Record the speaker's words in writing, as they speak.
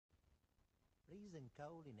Freezing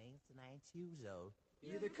cold in 89 years old.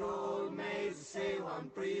 You're the cold maze, say I'm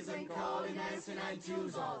freezing cold and 99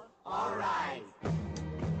 years old. Alright.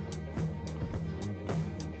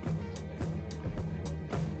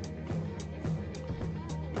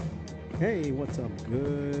 Hey, what's up?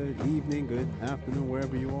 Good evening, good afternoon,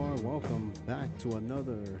 wherever you are. Welcome back to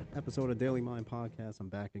another episode of Daily Mind Podcast. I'm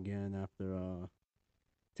back again after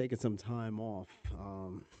taking some time off.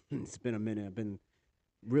 It's been a minute. I've been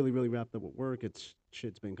really wrapped up with work. It's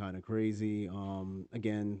shit's been kind of crazy.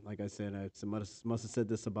 Again, like I said, I must have said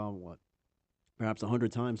this about what perhaps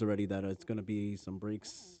 100 times already that it's going to be some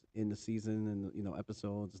breaks in the season and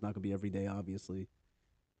episodes. It's not going to be every day, obviously.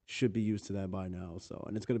 Should be used to that by now. So,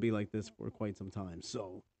 and it's going to be like this for quite some time.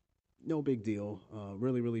 So, no big deal.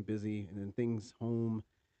 Really busy, and then things home.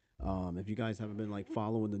 If you guys haven't been like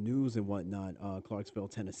following the news and whatnot, Clarksville,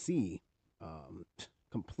 Tennessee, um,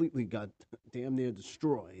 completely got damn near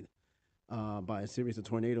destroyed by a series of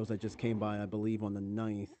tornadoes that just came by, I believe, on the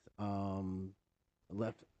 9th.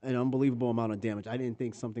 Left an unbelievable amount of damage. I didn't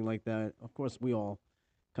think something like that. Of course, we all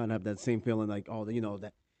kind of have that same feeling, like, oh,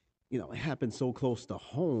 that it happens so close to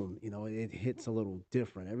home. It hits a little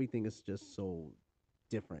different. Everything is just so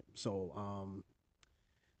different. So,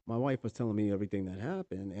 my wife was telling me everything that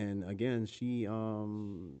happened, and again, she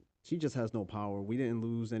just has no power. We didn't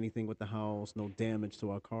lose anything with the house, no damage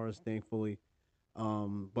to our cars, thankfully.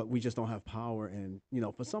 But we just don't have power, and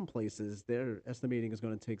for some places, they're estimating it's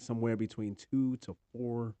going to take somewhere between 2 to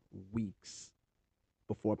 4 weeks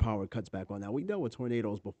before power cuts back on. Now, we dealt with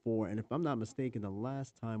tornadoes before, and if I'm not mistaken, the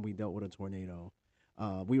last time we dealt with a tornado,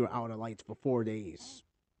 we were out of lights for 4 days.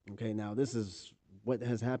 Okay, now this is what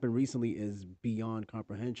has happened recently is beyond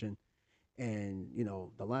comprehension, and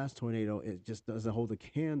the last tornado, it just doesn't hold a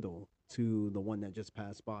candle to the one that just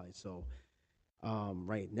passed by. So,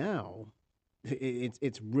 right now,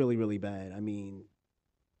 it's really bad. I mean,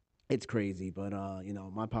 it's crazy, but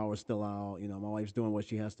my power's still out. My wife's doing what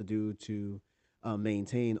she has to do to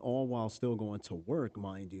maintain, all while still going to work,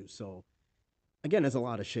 mind you. So again, there's a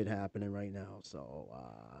lot of shit happening right now. So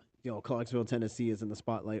Clarksville, Tennessee, is in the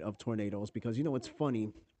spotlight of tornadoes because it's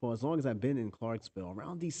funny. For as long as I've been in Clarksville,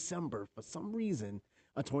 around December, for some reason,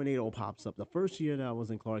 a tornado pops up. The first year that I was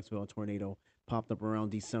in Clarksville, a tornado popped up around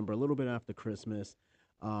December, a little bit after Christmas.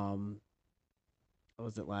 Um, what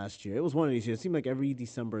was it last year? It was one of these years. It seemed like every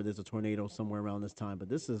December there's a tornado somewhere around this time, but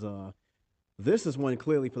this is one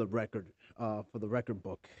clearly for the record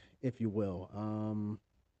book, if you will.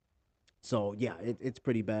 So yeah, it's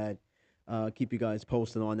pretty bad. Keep you guys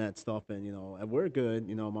posted on that stuff, and and we're good.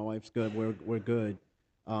 My wife's good. We're good.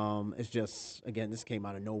 It's just, again, this came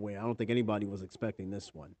out of nowhere. I don't think anybody was expecting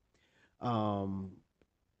this one. Um,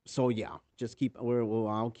 so yeah, just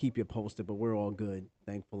I'll keep you posted, but we're all good,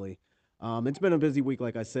 thankfully. It's been a busy week,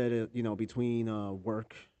 like I said. Between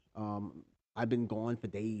work, um, I've been gone for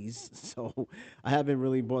days, so I haven't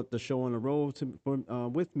really brought the show on the road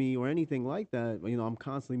with me or anything like that. I'm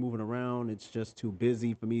constantly moving around. It's just too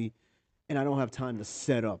busy for me, and I don't have time to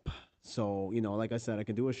set up. So like I said, I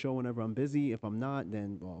can do a show whenever I'm busy. If I'm not,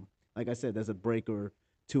 then, well, like I said, there's a break or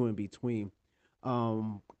two in between.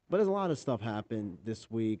 Um, but there's a lot of stuff happened this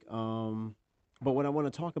week. But what I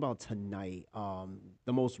want to talk about tonight,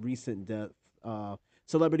 the most recent death,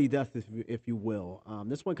 celebrity death, if you will.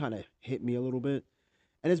 This one kind of hit me a little bit,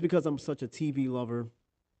 and it's because I'm such a TV lover,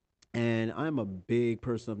 and I'm a big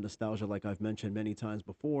person of nostalgia, like I've mentioned many times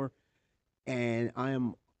before, and I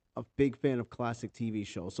am a big fan of classic TV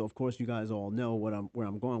shows. So of course, you guys all know where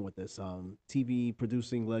I'm going with this. TV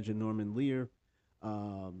producing legend Norman Lear.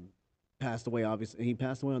 Um, Passed away. Obviously, he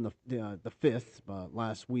passed away on the 5th,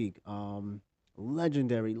 last week.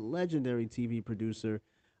 Legendary TV producer.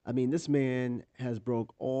 I mean, this man has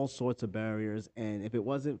broke all sorts of barriers, and if it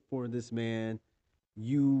wasn't for this man,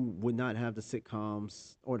 you would not have the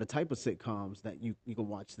sitcoms or the type of sitcoms that you can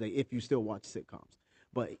watch today, if you still watch sitcoms.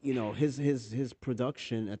 But his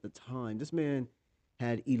production at the time, this man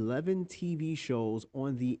had 11 TV shows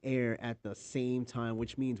on the air at the same time,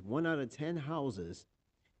 which means 1 out of 10 houses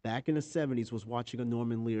back in the 70s was watching a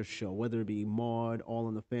Norman Lear show, whether it be Maud, All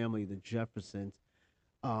in the Family, The Jeffersons,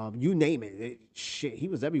 you name it. Shit, he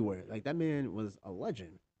was everywhere. Like, that man was a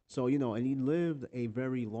legend. So, and he lived a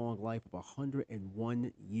very long life of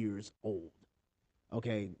 101 years old.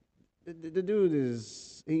 Okay, the dude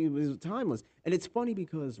he was timeless. And it's funny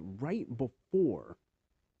because right before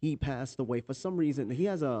he passed away, for some reason, he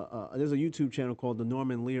has there's a YouTube channel called The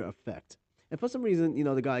Norman Lear Effect. And for some reason,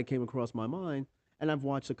 the guy came across my mind, and I've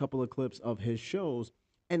watched a couple of clips of his shows,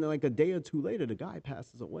 and like a day or two later, the guy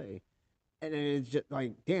passes away. And then it's just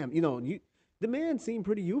like, damn, the man seemed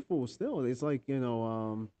pretty youthful still. It's like,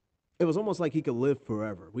 it was almost like he could live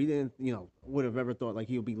forever. We didn't, would have ever thought like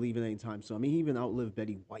he would be leaving anytime soon. I mean, he even outlived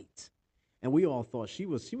Betty White, and we all thought she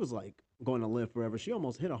was like going to live forever. She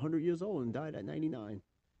almost hit 100 years old and died at 99.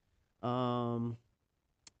 Um,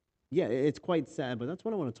 yeah, it's quite sad, but that's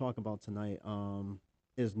what I want to talk about tonight.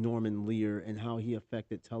 Is Norman Lear and how he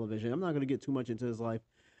affected television. I'm not going to get too much into his life.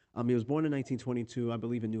 He was born in 1922, I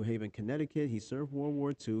believe, in New Haven, Connecticut. He served World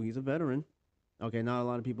War II. He's a veteran. Okay, not a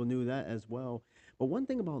lot of people knew that as well. But one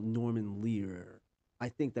thing about Norman Lear, I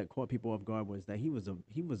think that caught people off guard was that he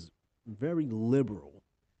was very liberal,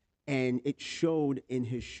 and it showed in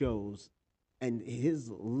his shows, and his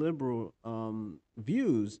liberal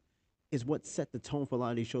views is what set the tone for a lot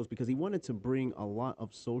of these shows because he wanted to bring a lot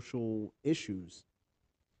of social issues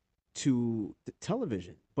to the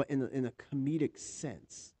television, but in a comedic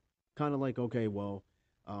sense, kind of like okay, well,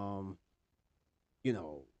 um,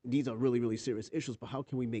 these are really, really serious issues, but how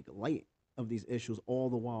can we make light of these issues all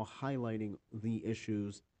the while highlighting the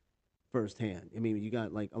issues firsthand? I mean, you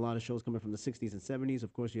got like a lot of shows coming from the 60s and 70s.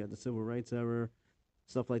 Of course, you had the civil rights era,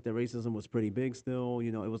 stuff like that. Racism was pretty big still.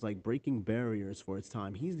 It was like breaking barriers for its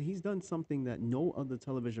time. He's done something that no other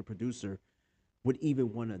television producer would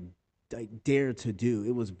even want to dare to do.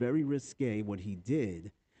 It was very risque what he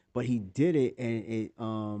did, but he did it, and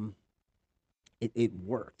it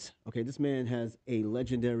worked. Okay, this man has a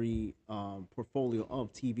legendary portfolio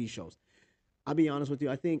of TV shows. I'll be honest with you.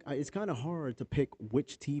 I think it's kind of hard to pick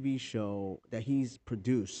which TV show that he's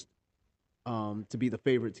produced to be the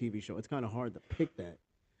favorite TV show. It's kind of hard to pick that.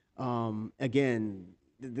 Again,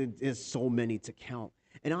 there's so many to count.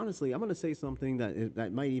 And honestly, I'm gonna say something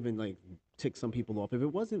that might even like tick some people off. If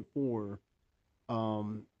it wasn't for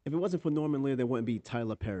Norman Lear, there wouldn't be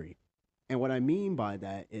Tyler Perry. And what I mean by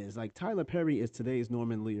that is like Tyler Perry is today's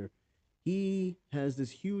Norman Lear. He has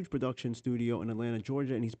this huge production studio in Atlanta,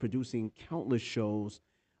 Georgia, and he's producing countless shows,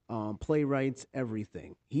 playwrights,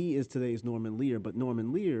 everything. He is today's Norman Lear, but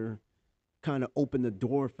Norman Lear kind of opened the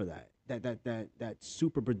door for that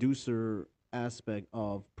super producer aspect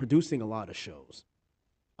of producing a lot of shows,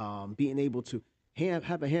 being able to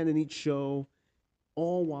have a hand in each show,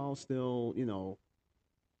 all while still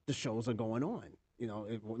the shows are going on.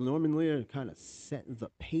 Norman Lear kind of set the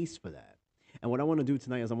pace for that. And what I want to do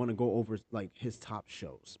tonight is I want to go over like his top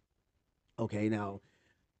shows. Okay, now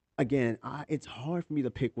again, it's hard for me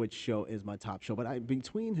to pick which show is my top show, but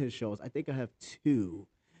between his shows, I think I have two,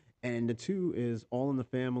 and the two is All in the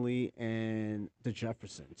Family and The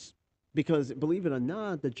Jeffersons. Because believe it or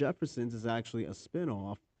not, The Jeffersons is actually a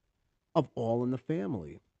spinoff of All in the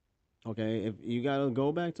Family. Okay, if you gotta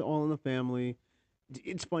go back to All in the Family,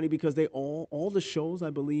 it's funny because they all the shows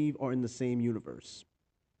I believe are in the same universe.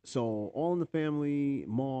 So All in the Family,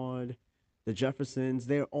 Maud, The Jeffersons,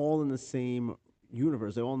 they're all in the same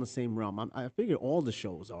universe. They're all in the same realm. I figure all the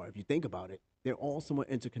shows are, if you think about it, they're all somewhat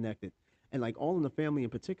interconnected. And like All in the Family in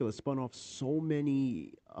particular spun off so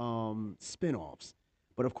many spin-offs.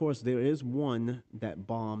 But of course, there is one that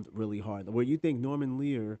bombed really hard. Where you think Norman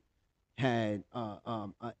Lear had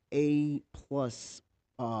a plus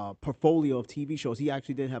portfolio of TV shows. He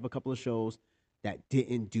actually did have a couple of shows that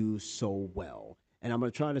didn't do so well. And I'm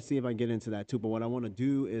gonna try to see if I get into that too. But what I want to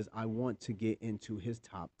do is I want to get into his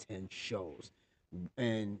top 10 shows,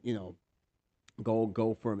 and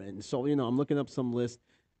go for him. And so I'm looking up some lists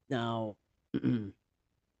now.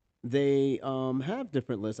 They have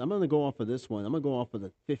different lists. I'm gonna go off of this one. I'm gonna go off of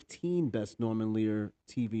the 15 best Norman Lear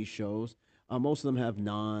TV shows. Most of them have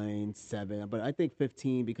 9, 7, but I think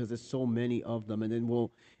 15 because there's so many of them, and then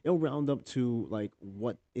it'll round up to like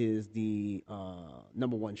what is the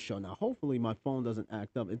number one show. Now, hopefully, my phone doesn't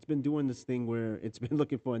act up. It's been doing this thing where it's been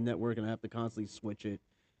looking for a network, and I have to constantly switch it,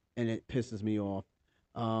 and it pisses me off.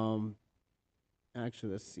 Um,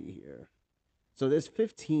 Actually, let's see here. So there's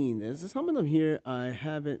 15. There's some of them here I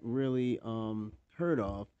haven't really heard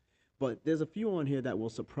of, but there's a few on here that will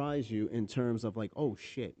surprise you in terms of like, oh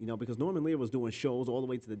shit, because Norman Lear was doing shows all the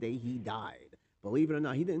way to the day he died. Believe it or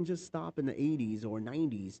not, he didn't just stop in the 80s or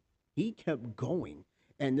 90s. He kept going.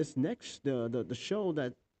 And this next the show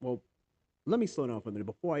that well, let me slow down for a minute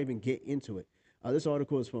before I even get into it. This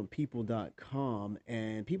article is from people.com,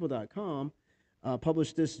 and people.com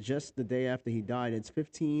published this just the day after he died. It's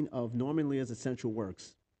 15 of Norman Lear's essential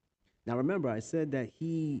works. Now, remember, I said that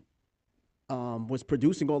he was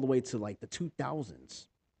producing all the way to like the 2000s,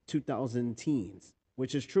 2000 teens,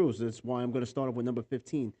 which is true. So that's why I'm going to start off with number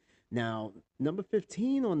 15. Now, number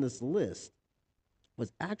 15 on this list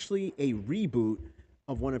was actually a reboot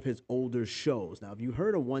of one of his older shows. Now, if you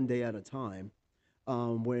heard of One Day at a Time,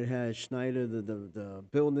 where it has Schneider, the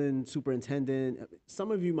building superintendent,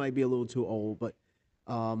 some of you might be a little too old, but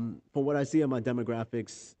From what I see on my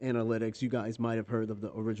demographics analytics, you guys might have heard of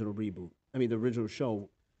the original reboot. I mean, the original show.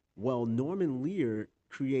 Well, Norman Lear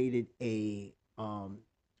created a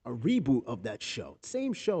reboot of that show.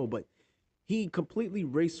 Same show, but he completely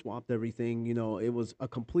race swapped everything. You know, it was a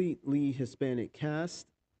completely Hispanic cast,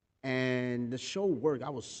 and the show worked. I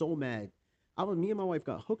was so mad. Me and my wife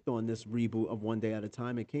got hooked on this reboot of One Day at a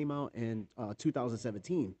Time. It came out in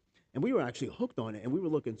 2017, and we were actually hooked on it, and we were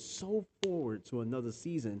looking so forward to another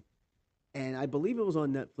season. And I believe it was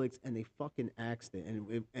on Netflix, and they fucking axed it,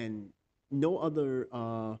 and no other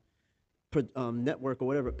network or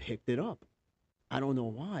whatever picked it up. I don't know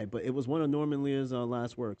why, but it was one of Norman Lear's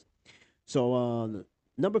last works. So,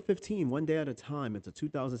 number 15, One Day at a Time. It's a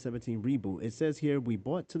 2017 reboot. It says here, we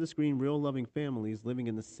brought to the screen real loving families living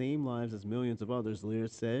in the same lives as millions of others, Lear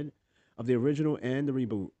said, of the original and the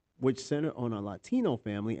reboot, which centered on a Latino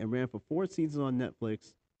family and ran for 4 seasons on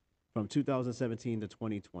Netflix from 2017 to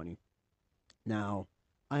 2020. Now,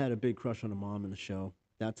 I had a big crush on the mom in the show.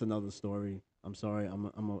 That's another story. I'm sorry.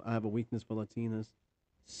 I have a weakness for Latinas.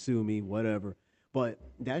 Sue me, whatever. But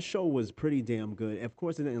that show was pretty damn good. Of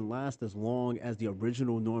course, it didn't last as long as the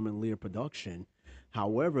original Norman Lear production.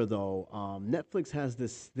 However, though, Netflix has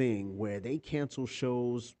this thing where they cancel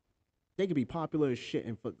shows. They could be popular as shit,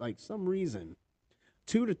 and for like some reason,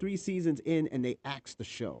 2 to 3 seasons in, and they axe the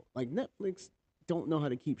show. Like Netflix don't know how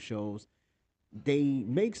to keep shows. They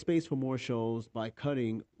make space for more shows by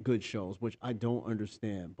cutting good shows, which I don't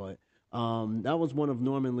understand. But that was one of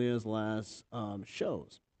Norman Lear's last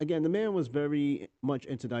shows. Again, the man was very much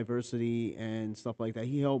into diversity and stuff like that.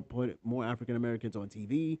 He helped put more African Americans on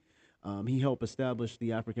TV. He helped establish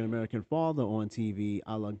the African American father on TV,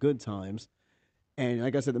 a la Good Times. And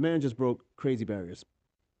like I said, the man just broke crazy barriers.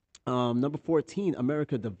 Number 14,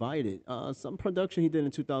 America Divided. Some production he did in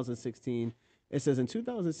 2016. It says in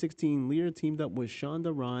 2016, Lear teamed up with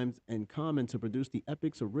Shonda Rhimes and Common to produce the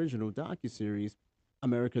Epic's original docuseries,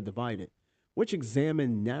 America Divided, which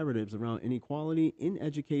examined narratives around inequality in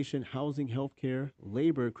education, housing, healthcare,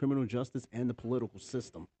 labor, criminal justice, and the political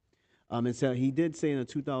system. And so he did say in a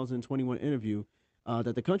 2021 interview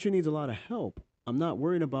that the country needs a lot of help. I'm not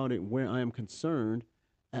worried about it where I am concerned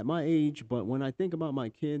at my age, but when I think about my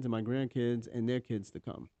kids and my grandkids and their kids to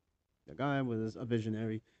come. The guy was a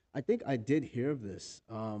visionary. I think I did hear of this.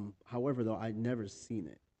 However, though, I'd never seen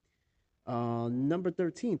it. Number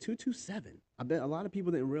 13, 227. I bet a lot of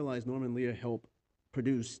people didn't realize Norman Lear helped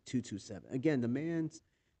produce 227. Again, the man's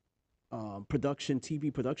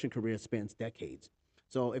TV production career spans decades.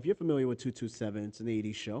 So if you're familiar with 227, it's an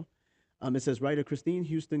 80s show. It says writer Christine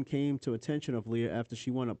Houston came to attention of Lear after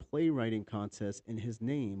she won a playwriting contest in his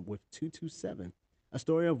name with 227, a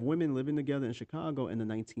story of women living together in Chicago in the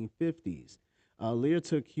 1950s. Lear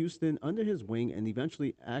took Houston under his wing, and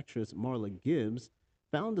eventually actress Marla Gibbs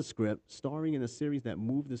found the script, starring in a series that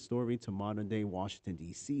moved the story to modern day Washington,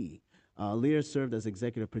 D.C. Lear served as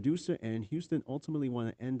executive producer, and Houston ultimately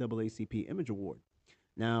won an NAACP Image Award.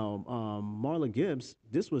 Now, Marla Gibbs,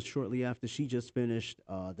 this was shortly after she just finished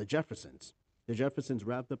The Jeffersons. The Jeffersons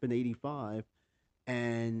wrapped up in 85,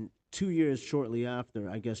 and 2 years shortly after,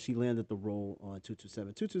 I guess she landed the role on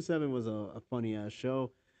 227. 227 was a funny ass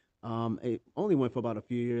show. It only went for about a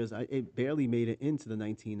few years. It barely made it into the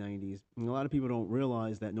 1990s. And a lot of people don't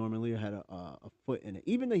realize that Norman Lear had a foot in it.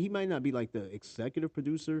 Even though he might not be like the executive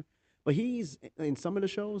producer, but he's in some of the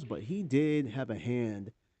shows, but he did have a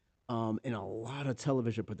hand in a lot of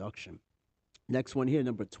television production. Next one here,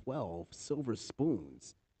 number 12, Silver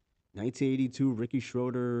Spoons. 1982, Ricky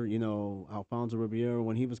Schroeder, Alfonso Ribeiro,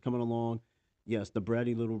 when he was coming along. Yes, the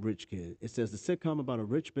bratty little rich kid. It says the sitcom about a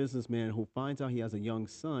rich businessman who finds out he has a young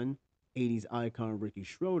son, 80s icon Ricky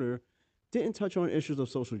Schroeder, didn't touch on issues of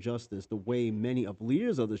social justice the way many of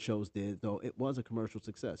Lear's other shows did, though it was a commercial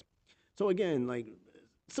success. So again, like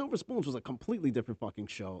Silver Spoons was a completely different fucking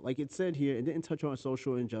show. Like it said here, it didn't touch on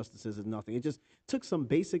social injustices and nothing. It just took some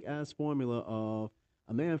basic ass formula of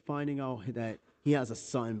a man finding out that he has a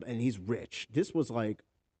son and he's rich. This was like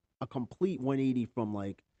a complete 180 from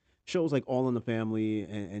like shows like All in the Family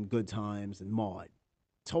and Good Times and Maude.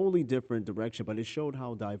 Totally different direction, but it showed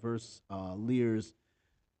how diverse Lear's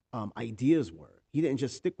ideas were. He didn't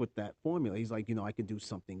just stick with that formula. He's like, I could do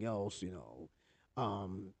something else, you know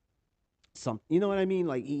what I mean?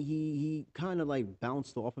 Like he kind of like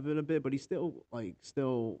bounced off of it a bit, but he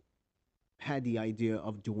still had the idea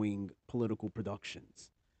of doing political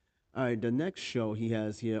productions. All right, the next show he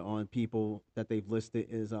has here on people that they've listed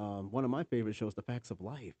is one of my favorite shows, The Facts of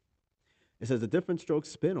Life. It says a Different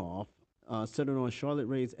Strokes spinoff centered on Charlotte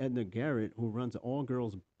Ray's Edna Garrett, who runs an all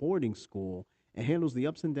girls boarding school and handles the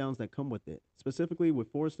ups and downs that come with it, specifically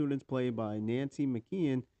with four students played by Nancy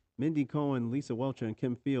McKeon, Mindy Cohen, Lisa Welcher, and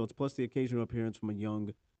Kim Fields, plus the occasional appearance from a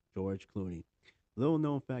young George Clooney. Little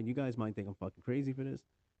known fact, you guys might think I'm fucking crazy for this,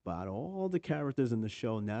 but out of all the characters in the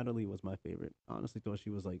show, Natalie was my favorite. I honestly thought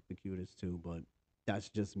she was like the cutest too, but that's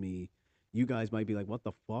just me. You guys might be like, what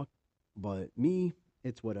the fuck? But me,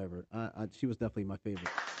 it's whatever. She was definitely my favorite.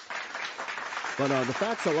 But The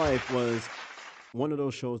Facts of Life was one of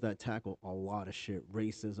those shows that tackled a lot of shit: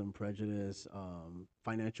 racism, prejudice,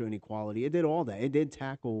 financial inequality. It did all that. It did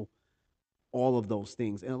tackle all of those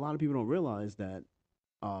things. And a lot of people don't realize that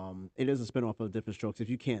it is a spinoff of Different Strokes. If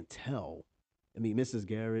you can't tell, I mean, Mrs.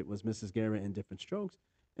 Garrett was Mrs. Garrett in Different Strokes,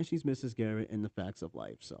 and she's Mrs. Garrett in The Facts of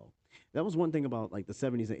Life. So that was one thing about like the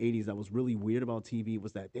 70s and 80s that was really weird about TV,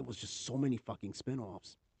 was that there was just so many fucking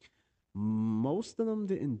spinoffs. Most of them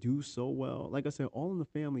didn't do so well. Like I said, All in the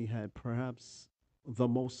Family had perhaps the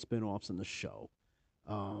most spinoffs in the show.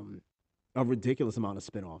 Um, a ridiculous amount of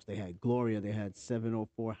spinoffs. They had Gloria, they had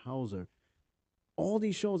 704 Hauser, all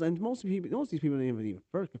these shows, and most of these people didn't even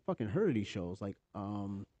fucking heard of these shows. Like,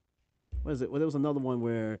 what is it? Well, there was another one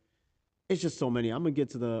where it's just so many. I'm gonna get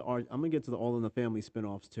to the All in the Family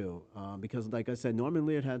spinoffs too, because like I said, Norman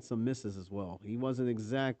Lear had some misses as well. He wasn't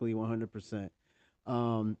exactly 100%.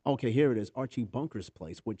 Okay, here it is, Archie Bunker's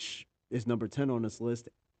Place, which is number 10 on this list,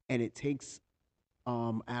 and it takes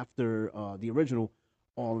after the original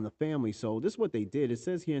All in the Family. So this is what they did. It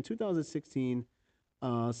says here in 2016,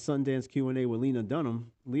 Sundance Q&A with Lena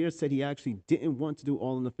Dunham, Lear said he actually didn't want to do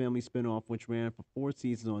All in the Family spinoff, which ran for 4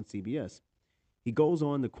 seasons on CBS. He goes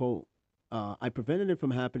on to quote, I prevented it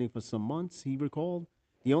from happening for some months, he recalled.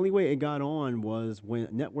 The only way it got on was when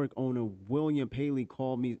network owner William Paley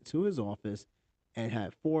called me to his office and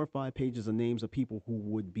had 4 or 5 pages of names of people who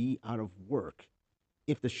would be out of work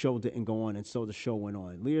if the show didn't go on, and so the show went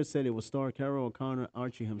on. Lear said it was star Carol O'Connor,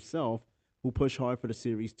 Archie himself, who pushed hard for the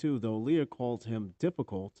series too, though Lear called him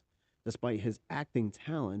difficult despite his acting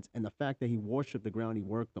talent and the fact that he worshipped the ground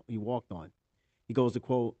he walked on. He goes to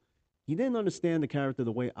quote, he didn't understand the character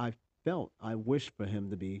the way I felt I wished for him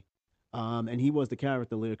to be. And he was the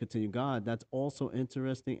character, Lear continued. God, that's also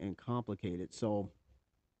interesting and complicated. So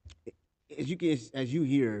as you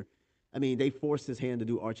hear, I mean, they forced his hand to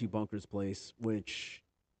do Archie Bunker's Place, which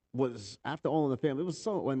was after All in the Family. It was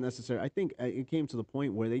so unnecessary. I think it came to the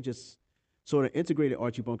point where they just sort of integrated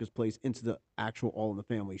Archie Bunker's Place into the actual All in the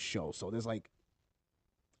Family show. So there's like,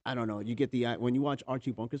 I don't know, you get the when you watch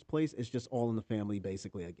Archie Bunker's Place, it's just All in the Family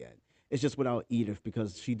basically again. It's just without Edith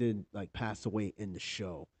because she did like pass away in the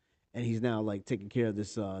show, and he's now like taking care of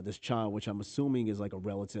this child, which I'm assuming is like a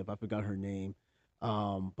relative. I forgot her name,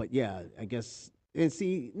 but yeah, I guess. And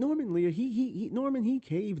see, Norman Lear, he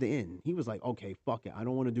caved in. He was like, okay, fuck it, I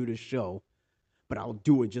don't want to do this show, but I'll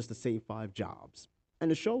do it just to save 5 jobs.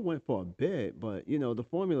 And the show went for a bit, but the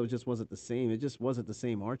formula just wasn't the same. It just wasn't the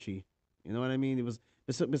same Archie. You know what I mean? It was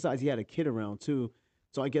besides he had a kid around too,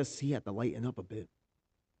 so I guess he had to lighten up a bit.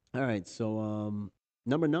 All right, so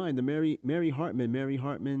number 9, the Mary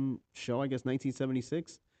Hartman show, I guess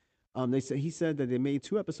 1976. He said that they made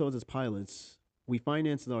 2 episodes as pilots. We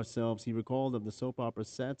financed it ourselves. He recalled of the soap opera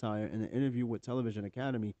satire in an interview with Television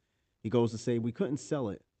Academy. He goes to say we couldn't sell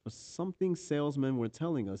it for something salesmen were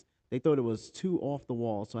telling us. They thought it was too off the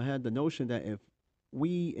wall. So I had the notion that if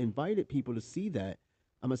we invited people to see that,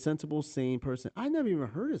 I'm a sensible, sane person. I never even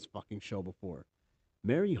heard this fucking show before.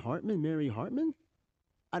 Mary Hartman.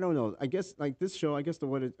 I don't know. I guess like this show. I guess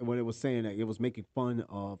what it was saying that it was making fun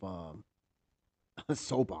of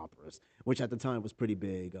soap operas, which at the time was pretty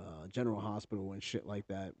big. General Hospital and shit like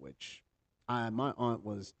that. Which my aunt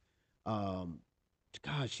was, um,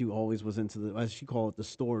 God, she always was into the, as she called it, the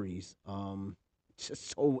stories.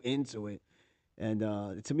 Just so into it. And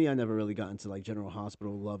to me, I never really got into like General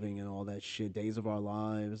Hospital, Loving, and all that shit. Days of Our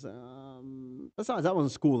Lives. Besides, I was in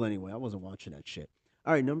school anyway. I wasn't watching that shit.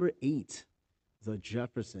 All right, number 8, The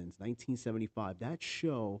Jeffersons, 1975. That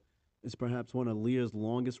show is perhaps one of Lear's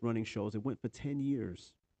longest running shows. It went for 10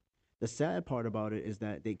 years. The sad part about it is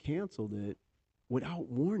that they canceled it without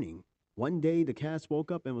warning. One day, the cast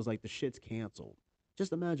woke up and was like, the shit's canceled.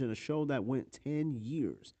 Just imagine a show that went 10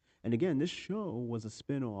 years. And again, this show was a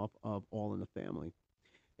spinoff of All in the Family.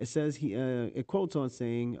 It says it quotes on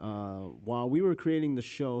saying, while we were creating the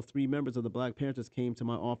show, 3 members of the Black Panthers came to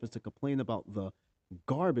my office to complain about the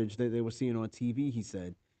garbage that they were seeing on TV, he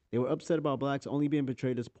said. They were upset about blacks only being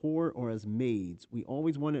portrayed as poor or as maids. We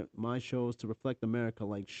always wanted my shows to reflect America,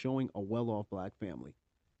 like showing a well-off black family.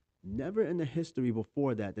 Never in the history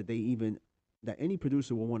before that any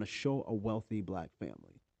producer would want to show a wealthy black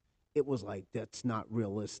family. It was like, that's not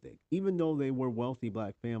realistic. Even though they were wealthy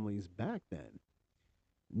black families back then,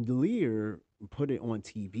 Lear put it on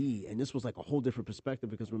TV, and this was like a whole different perspective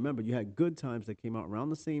because remember, you had Good Times that came out around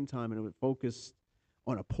the same time, and it would focus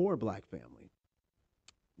on a poor black family.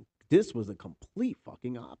 This was a complete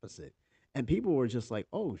fucking opposite. And people were just like,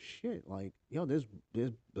 "Oh shit! Like, yo, there's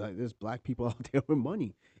black people out there with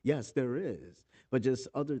money. Yes, there is, but just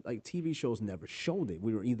other like TV shows never showed it.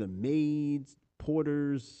 We were either maids,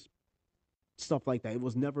 porters, stuff like that. It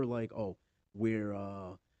was never like, oh, we're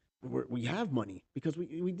we have money because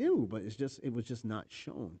we do, but it was just not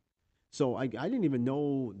shown. So I didn't even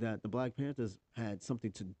know that the Black Panthers had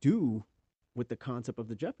something to do with the concept of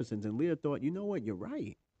the Jeffersons. And Leah thought, you know what, you're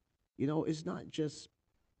right. It's not just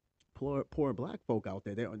poor black folk out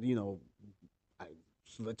there. I,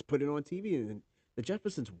 so let's put it on TV. And the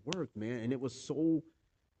Jeffersons worked, man, and it was so.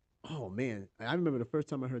 Oh man, I remember the first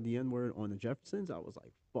time I heard the N word on the Jeffersons. I was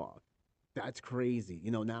like, "Fuck, that's crazy."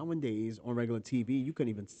 Nowadays on regular TV, you couldn't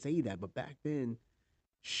even say that, but back then,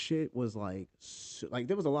 shit was like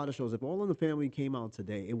there was a lot of shows. If All in the Family came out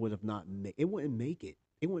today, it would have not. It wouldn't make it.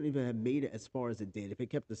 It wouldn't even have made it as far as it did if it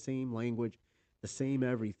kept the same language, the same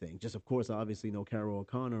everything. Just of course, obviously, no Carol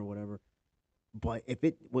O'Connor or whatever. But if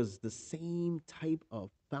it was the same type of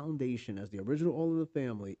foundation as the original All in the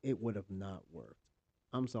Family, it would have not worked.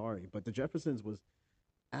 I'm sorry, but the Jeffersons was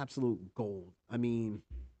absolute gold. I mean,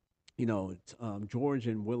 George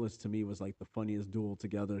and Willis to me was like the funniest duel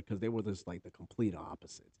together because they were just like the complete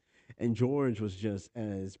opposites. And George was just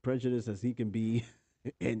as prejudiced as he can be,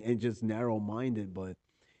 and just narrow minded, but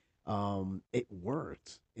it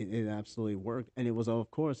worked. It absolutely worked, and it was of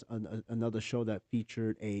course another show that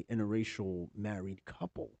featured a interracial married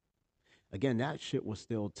couple. Again, that shit was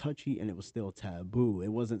still touchy and it was still taboo. It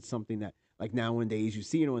wasn't something that like nowadays you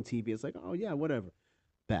see it on TV. It's like, oh yeah, whatever.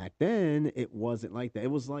 Back then, it wasn't like that. It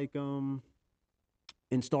was like in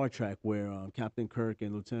Star Trek where Captain Kirk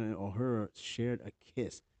and Lieutenant Uhura shared a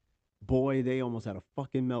kiss. Boy, they almost had a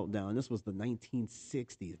fucking meltdown. This was the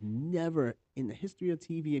 1960s. Never in the history of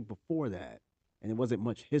TV before that, and it wasn't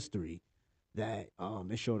much history that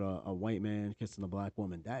it showed a white man kissing a black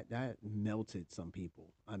woman. That melted some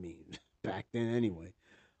people. I mean, back then anyway.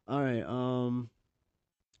 All right.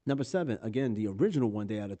 Number seven, again, the original One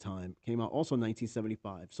Day at a Time came out also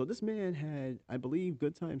 1975. So this man had, I believe,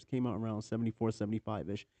 Good Times came out around 74, 75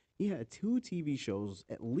 ish. He had two TV shows,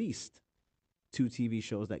 at least two TV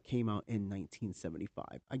shows that came out in 1975.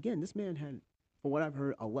 Again, this man had, for what I've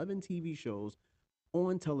heard, 11 TV shows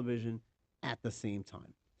on television at the same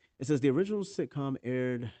time. It says the original sitcom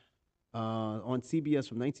aired on CBS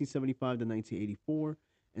from 1975 to 1984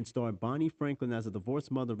 and starred Bonnie Franklin as a divorced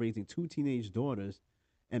mother raising two teenage daughters,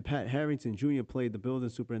 and Pat Harrington Jr. played the building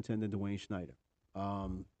superintendent Dwayne Schneider.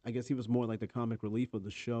 I guess he was more like the comic relief of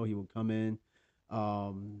the show. He would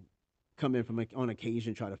um, come in from like on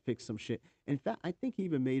occasion, try to fix some shit. In fact, I think he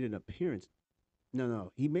even made an appearance.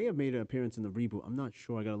 No, he may have made an appearance in the reboot. I'm not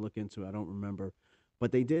sure. I got to look into it. I don't remember.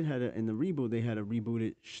 But they did had a, in the reboot. They had a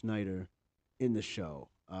rebooted Schneider in the show.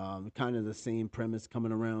 Kind of the same premise,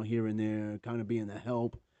 coming around here and there, kind of being a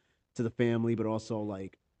help to the family, but also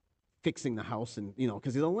like fixing the house, and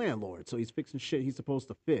because he's a landlord, so he's fixing shit he's supposed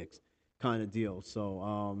to fix, kind of deal.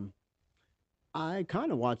 So I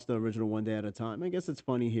kind of watched the original One Day at a Time. I guess it's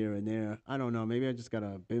funny here and there. I don't know. Maybe I just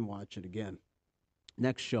gotta binge watch it again.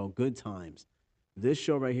 Next show, Good Times. This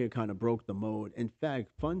show right here kind of broke the mode. In fact,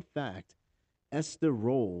 fun fact, Esther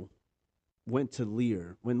Roll went to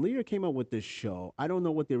Lear. When Lear came out with this show, I don't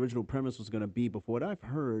know what the original premise was going to be, but for what I've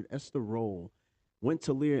heard, Esther Roll went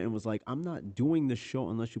to Lear and was like, I'm not doing the show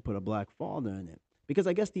unless you put a black father in it. Because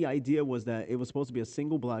I guess the idea was that it was supposed to be a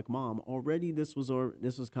single black mom. Already, this was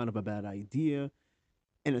kind of a bad idea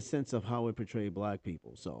in a sense of how it portrayed black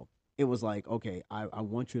people. So it was like, okay, I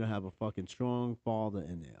want you to have a fucking strong father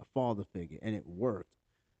in there, a father figure, and it worked.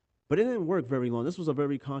 But it didn't work very long. This was a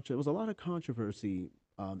very it was a lot of controversy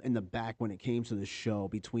in the back when it came to the show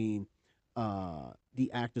between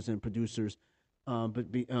the actors and producers.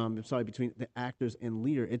 Sorry, between the actors and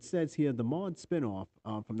Leader. It says here the Maud spinoff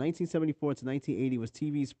from 1974 to 1980 was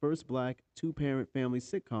TV's first black two-parent family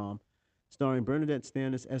sitcom starring Bernadette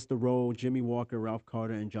Stanis, Esther Rowe, Jimmy Walker, Ralph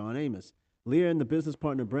Carter, and John Amos. Lear and the business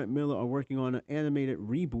partner Brent Miller are working on an animated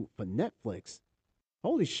reboot for Netflix.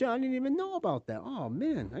 Holy shit, I didn't even know about that. Oh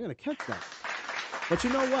man, I gotta catch that. But you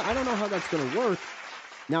know what? I don't know how that's gonna work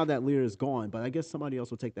now that Lear is gone, but I guess somebody else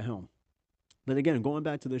will take the helm. But again, going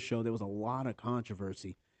back to this show, there was a lot of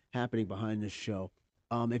controversy happening behind this show.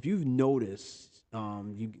 If you've noticed,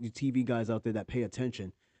 you TV guys out there that pay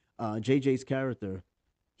attention, JJ's character,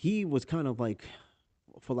 he was kind of like,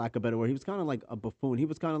 for lack of a better word, he was kind of like a buffoon. He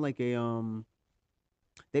was kind of like a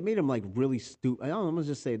they made him like really stupid. I don't know, I'm gonna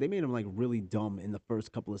just say they made him like really dumb in the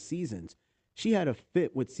first couple of seasons. She had a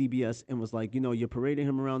fit with CBS and was like, you're parading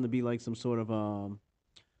him around to be like some sort of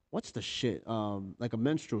what's the shit? Like a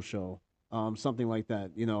minstrel show, something like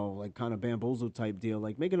that. Like kind of bamboozle type deal,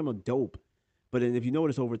 like making him a dope. But then if you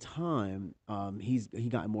notice over time, he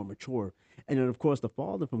got more mature, and then of course the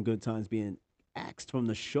father from Good Times being axed from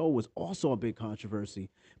the show was also a big controversy.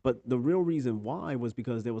 But the real reason why was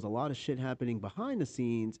because there was a lot of shit happening behind the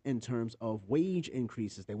scenes in terms of wage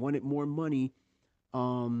increases. They wanted more money.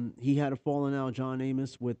 He had a falling out, John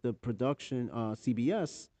Amos, with the production,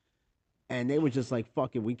 CBS, and they were just like,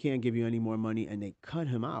 "Fuck it, we can't give you any more money," and they cut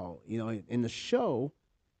him out. In the show,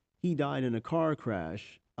 he died in a car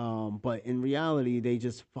crash. But in reality, they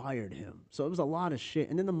just fired him. So it was a lot of shit.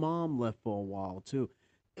 And then the mom left for a while too.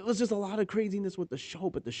 It was just a lot of craziness with the show,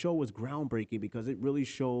 but the show was groundbreaking because it really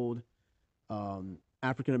showed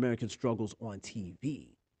African American struggles on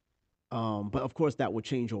TV. But of course, that would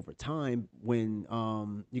change over time when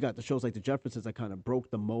you got the shows like The Jeffersons that kind of broke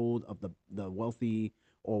the mold of the wealthy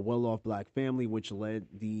or well-off black family, which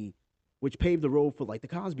paved the road for like the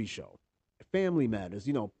Cosby Show, Family Matters.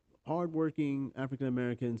 Hardworking African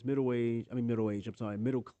Americans, middle age. I'm sorry,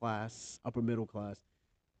 middle class, upper middle class.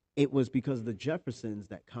 It was because of the Jeffersons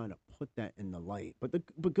that kind of put that in the light. But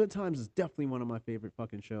Good Times is definitely one of my favorite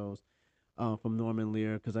fucking shows from Norman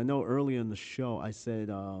Lear because I know earlier in the show I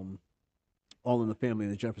said All in the Family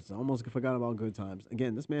and the Jeffersons. I almost forgot about Good Times.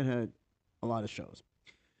 Again, this man had a lot of shows.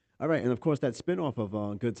 All right, and of course that spinoff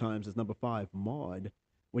of Good Times is number 5, Maud,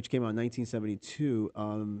 which came out in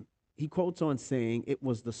 1972. He quotes on saying, "It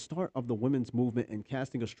was the start of the women's movement, and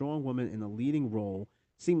casting a strong woman in a leading role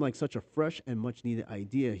seemed like such a fresh and much needed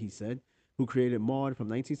idea," he said, who created Maud from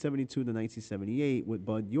 1972 to 1978 with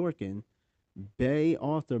Bud Yorkin. Bay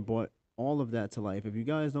Arthur brought all of that to life. If you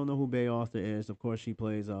guys don't know who Bay Arthur is, of course she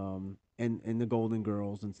plays in the Golden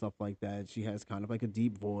Girls and stuff like that. She has kind of like a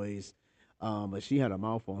deep voice, but she had a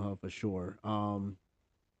mouth on her for sure.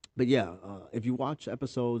 But yeah, if you watch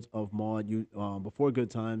episodes of Maud, you before Good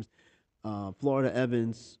Times, Florida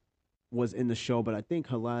Evans was in the show, but I think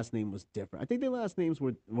her last name was different. I think their last names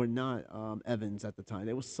were not Evans at the time.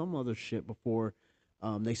 There was some other shit before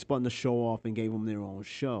they spun the show off and gave them their own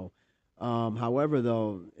show. However,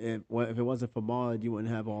 though, if it wasn't for Maud, you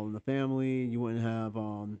wouldn't have All in the Family. You wouldn't have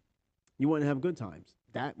Good Times.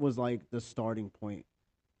 That was like the starting point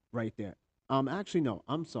right there. Actually, no,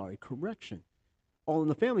 I'm sorry. Correction. All in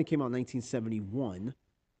the Family came out in 1971,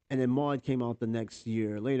 and then Maud came out the next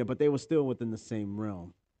year later, but they were still within the same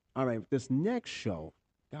realm. All right, this next show,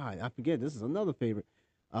 God, I forget. This is another favorite,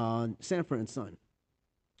 Sanford and Son,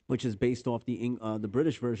 which is based off the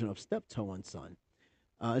British version of Steptoe and Son.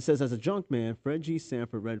 It says, as a junk man, Fred G.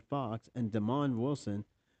 Sanford, Red Fox, and Damon Wilson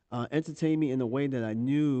entertained me in a way that I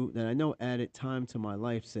know added time to my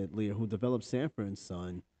life, said Lear, who developed Sanford and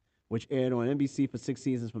Son, which aired on NBC for 6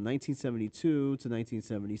 seasons from 1972 to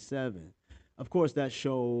 1977. Of course, that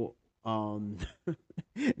show,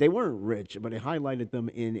 they weren't rich, but it highlighted them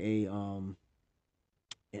in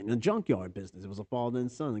a junkyard business. It was a father and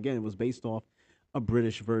son. Again, it was based off a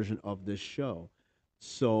British version of this show.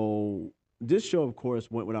 So this show, of course,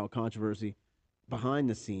 went without controversy behind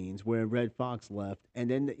the scenes where Red Fox left. And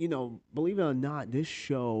then, believe it or not, this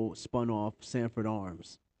show spun off Sanford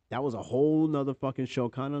Arms. That was a whole nother fucking show,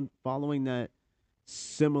 similar,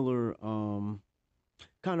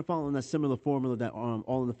 kind of following that similar formula that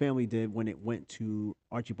All in the Family did when it went to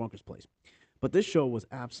Archie Bunker's place. But this show was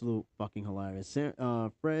absolute fucking hilarious.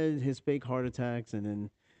 Fred, his fake heart attacks, and then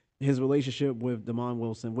his relationship with Damon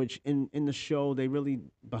Wilson, which in the show they really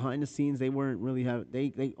behind the scenes they weren't really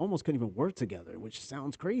they almost couldn't even work together, which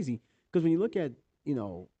sounds crazy because when you look at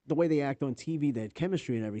the way they act on TV, their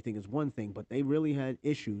chemistry and everything is one thing, but they really had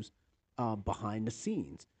issues behind the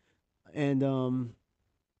scenes, and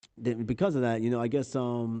because of that, I guess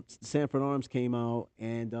Sanford Arms came out,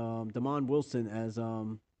 and Damon Wilson as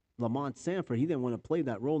Lamont Sanford, he didn't want to play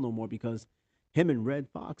that role no more because him and Red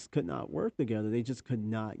Fox could not work together. They just could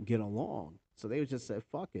not get along. So they just said,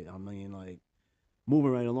 "Fuck it." I mean, like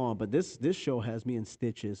moving right along. But this show has me in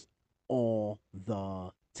stitches all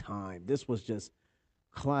the time. This was just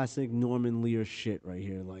classic Norman Lear shit right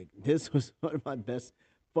here. Like this was one of my best,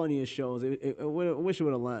 funniest shows. I wish it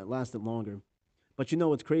would have lasted longer. But you know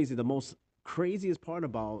what's crazy? The most craziest part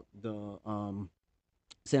about the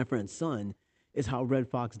Sanford and Son is how Red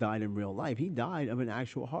Fox died in real life. He died of an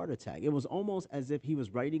actual heart attack. It was almost as if he was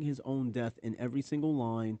writing his own death in every single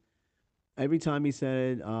line. Every time he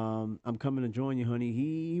said, "I'm coming to join you, honey,"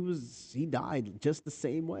 he died just the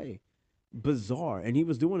same way. Bizarre. And he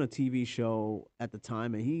was doing a TV show at the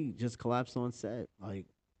time, and he just collapsed on set. Like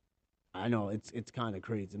I know it's kind of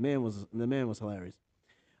crazy. The man was hilarious.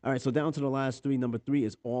 All right, so down to the last three. Number three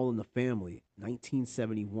is All in the Family,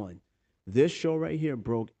 1971. This show right here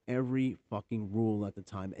broke every fucking rule at the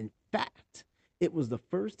time. In fact, it was the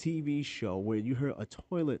first TV show where you heard a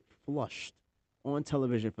toilet flushed on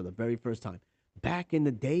television for the very first time. Back in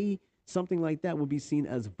the day, something like that would be seen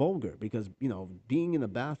as vulgar because, being in the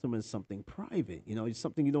bathroom is something private. It's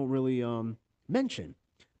something you don't really mention.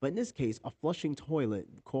 But in this case, a flushing toilet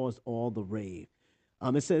caused all the rave.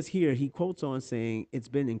 It says here, he quotes on saying, "It's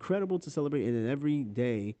been incredible to celebrate it, and every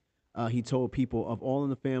day," he told people of All in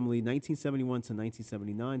the Family, 1971 to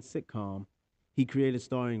 1979 sitcom he created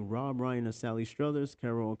starring Rob Reiner, Sally Struthers,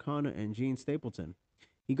 Carol O'Connor, and Gene Stapleton.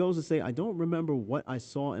 He goes to say, "I don't remember what I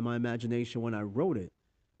saw in my imagination when I wrote it,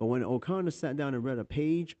 but when O'Connor sat down and read a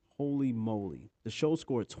page, holy moly." The show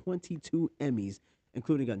scored 22 Emmys,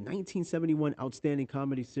 including a 1971 Outstanding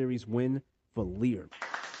Comedy Series win for Lear.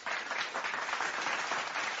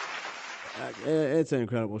 It's an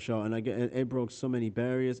incredible show, and it broke so many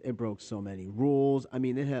barriers. It broke so many rules. I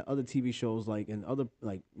mean, it had other TV shows like and other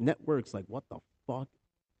like networks like, what the fuck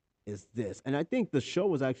is this? And I think the show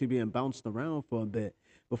was actually being bounced around for a bit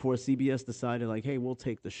before CBS decided like, hey, we'll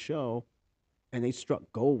take the show, and they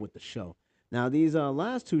struck gold with the show. Now these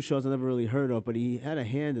last two shows I never really heard of, but he had a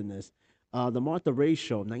hand in this. The Martha Raye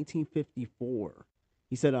Show, 1954.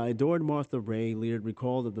 He said, "I adored Martha Raye." Leard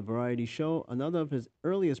recalled of the variety show, another of his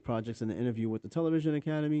earliest projects in an interview with the Television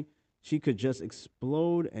Academy. She could just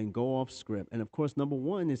explode and go off script. And of course, number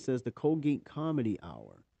one, it says the Colgate Comedy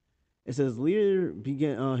Hour. It says Lear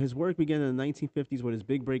began his work began in the 1950s with his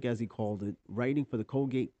big break, as he called it, writing for the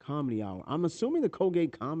Colgate Comedy Hour. I'm assuming the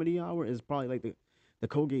Colgate Comedy Hour is probably like the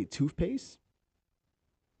Colgate toothpaste.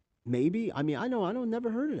 Maybe. I mean, I don't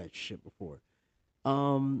never heard of that shit before.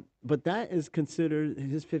 But that is considered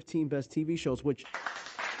his 15 best TV shows, which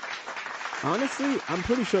honestly, I'm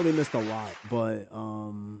pretty sure they missed a lot. But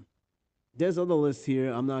there's other lists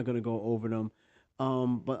here. I'm not gonna go over them.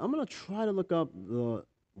 But I'm gonna try to look up the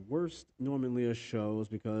worst Norman Lear shows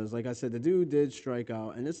because, like I said, the dude did strike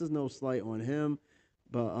out, and this is no slight on him,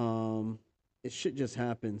 but it shit just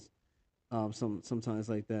happens. Sometimes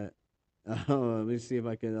like that. Let me see if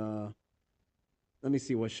I can. Let me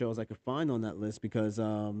see what shows I could find on that list because yeah,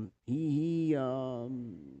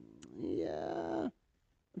 I'm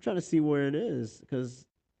trying to see where it is because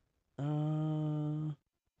God,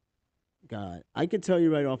 I could tell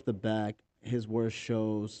you right off the back his worst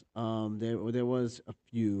shows. There was a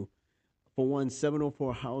few. For one,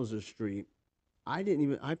 704 Hauser Street.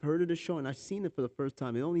 I've heard of the show and I've seen it for the first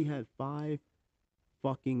time. It only had 5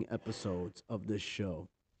 fucking episodes of this show.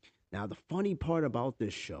 Now the funny part about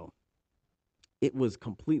this show, it was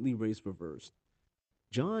completely race reversed.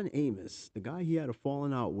 John Amos, the guy he had a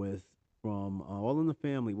falling out with from All in the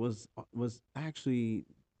Family, was actually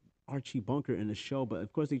Archie Bunker in the show, but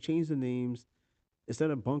of course they changed the names. Instead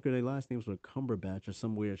of Bunker, their last names were Cumberbatch or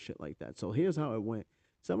some weird shit like that. So here's how it went: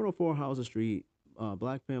 704 Hauser Street.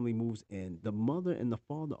 Black family moves in. The mother and the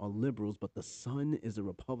father are liberals, but the son is a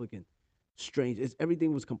Republican. Strange.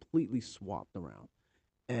 Everything was completely swapped around.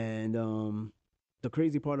 And the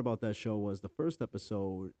crazy part about that show was the first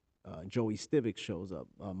episode, Joey Stivic shows up,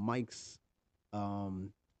 Mike's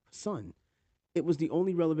son. It was the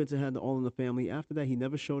only relevance it had to All in the Family. After that, he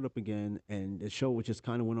never showed up again, and the show just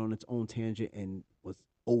kind of went on its own tangent and was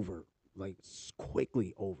over, like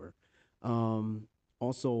quickly over.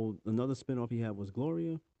 Also, another spinoff he had was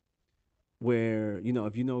Gloria, where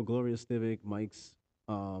if you know Gloria Stivic, Mike's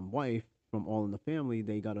wife from All in the Family,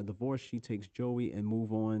 they got a divorce. She takes Joey and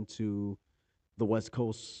move on to the West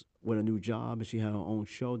Coast with a new job, and she had her own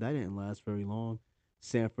show. That didn't last very long.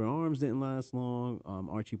 Sanford Arms didn't last long.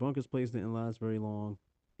 Archie Bunker's Place didn't last very long.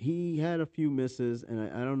 He had a few misses, and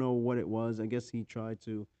I don't know what it was. I guess he tried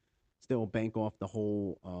to still bank off the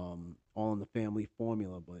whole All in the Family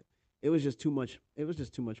formula, but it was just too much. It was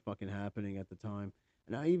just too much fucking happening at the time.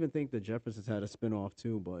 And I even think the Jeffersons had a spinoff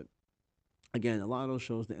too, but again, a lot of those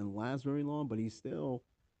shows didn't last very long. But he still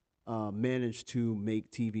managed to make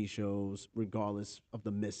TV shows regardless of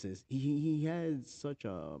the misses. He had such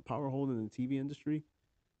a power hold in the TV industry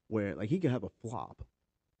where like he could have a flop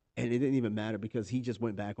and it didn't even matter because he just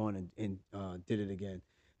went back on and did it again.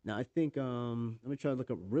 Now I think let me try to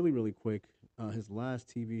look up really quick his last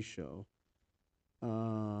TV show.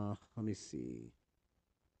 Let me see.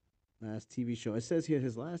 Last TV show. It says here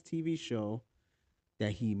his last TV show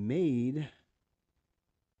that he made.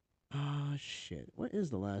 Ah, shit. What is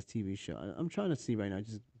the last TV show? I'm trying to see right now.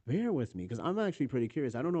 Just bear with me because I'm actually pretty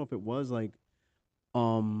curious. I don't know if it was like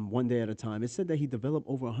one day at a time. It said that he developed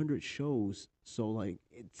over 100 shows. So like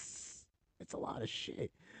it's a lot of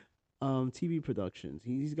shit. TV productions.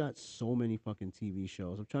 He's got so many fucking TV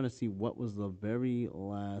shows. I'm trying to see what was the very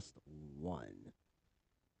last one.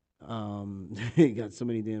 He got so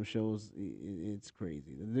many damn shows. It's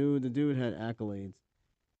crazy. The dude had accolades.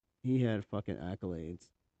 He had fucking accolades.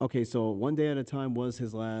 Okay, so One Day at a Time was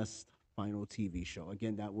his last final TV show.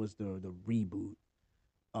 Again, that was the reboot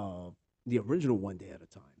of the original One Day at a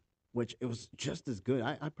Time, which it was just as good.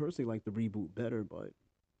 I personally like the reboot better, but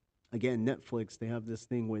again, Netflix, they have this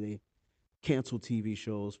thing where they cancel TV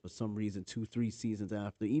shows for some reason 2, 3 seasons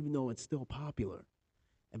after, even though it's still popular.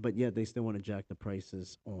 But yet they still want to jack the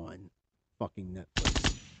prices on fucking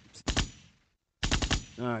Netflix.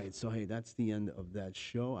 All right, so hey, that's the end of that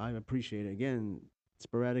show. I appreciate it. Again,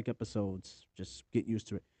 sporadic episodes. Just get used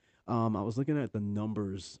to it. I was looking at the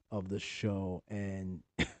numbers of the show, and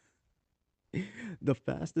the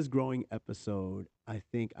fastest growing episode I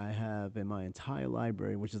think I have in my entire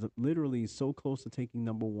library, which is literally so close to taking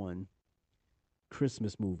number one,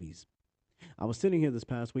 Christmas movies. I was sitting here this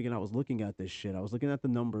past week and I was looking at this shit. I was looking at the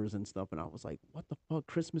numbers and stuff, and I was like, what the fuck?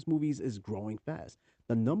 Christmas movies is growing fast.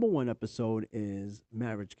 The number one episode is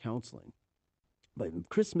Marriage Counseling, but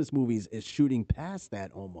Christmas movies is shooting past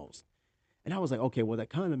that almost. And I was like, okay, well, that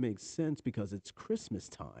kind of makes sense because it's Christmas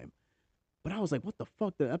time. But I was like, what the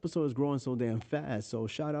fuck? The episode is growing so damn fast. So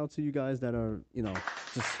shout out to you guys that are,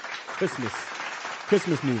 just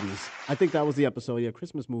Christmas movies. I think that was the episode. Yeah,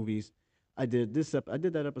 Christmas movies. I did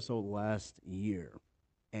that episode last year,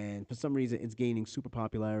 and for some reason, it's gaining super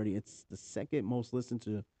popularity. It's the second most listened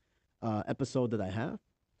to episode that I have.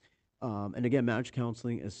 And again, marriage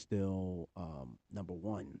counseling is still number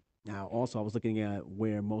one. Now, also, I was looking at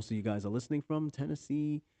where most of you guys are listening from.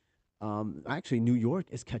 Tennessee, actually, New York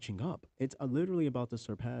is catching up. It's literally about to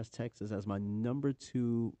surpass Texas as my number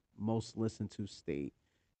two most listened to state.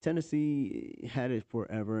 Tennessee had it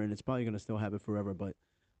forever, and it's probably going to still have it forever. But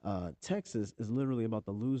Texas is literally about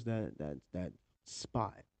to lose that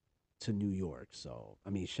spot to New York. So,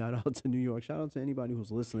 I mean, shout out to New York. Shout out to anybody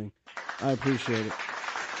who's listening. I appreciate it.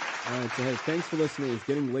 All right, so hey, thanks for listening. It's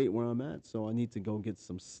getting late where I'm at, so I need to go get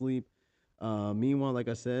some sleep. Meanwhile, like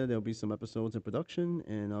I said, there'll be some episodes in production,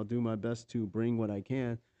 and I'll do my best to bring what I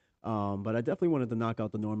can. But I definitely wanted to knock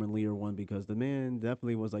out the Norman Lear one because the man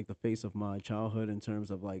definitely was like the face of my childhood in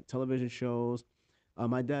terms of like television shows.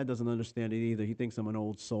 My dad doesn't understand it either. He thinks I'm an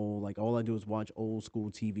old soul. Like all I do is watch old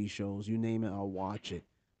school TV shows. You name it, I'll watch it.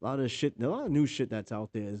 A lot of new shit that's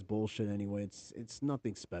out there is bullshit anyway. It's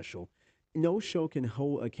nothing special. No show can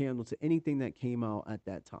hold a candle to anything that came out at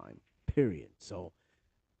that time. Period. So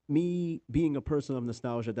me being a person of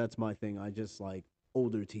nostalgia, that's my thing. I just like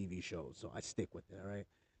older TV shows, so I stick with it. All right.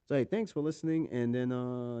 So hey, thanks for listening, and then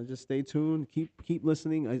just stay tuned. Keep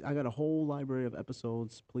listening. I got a whole library of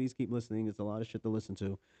episodes. Please keep listening. It's a lot of shit to listen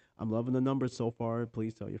to. I'm loving the numbers so far.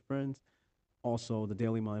 Please tell your friends. Also, the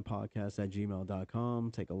Daily Mind Podcast at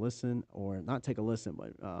gmail.com. Take a listen, or not take a listen,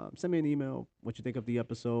 but send me an email. What you think of the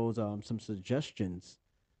episodes? Some suggestions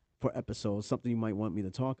for episodes. Something you might want me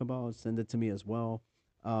to talk about. Send it to me as well.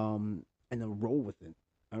 And then roll with it.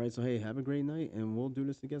 All right. So hey, have a great night, and we'll do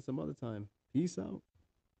this again some other time. Peace out.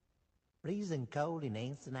 Freezing cold in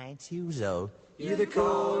 1990. You're the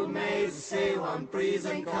cold maze, say one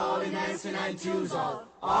freezing cold in 1990.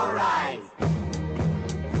 All right.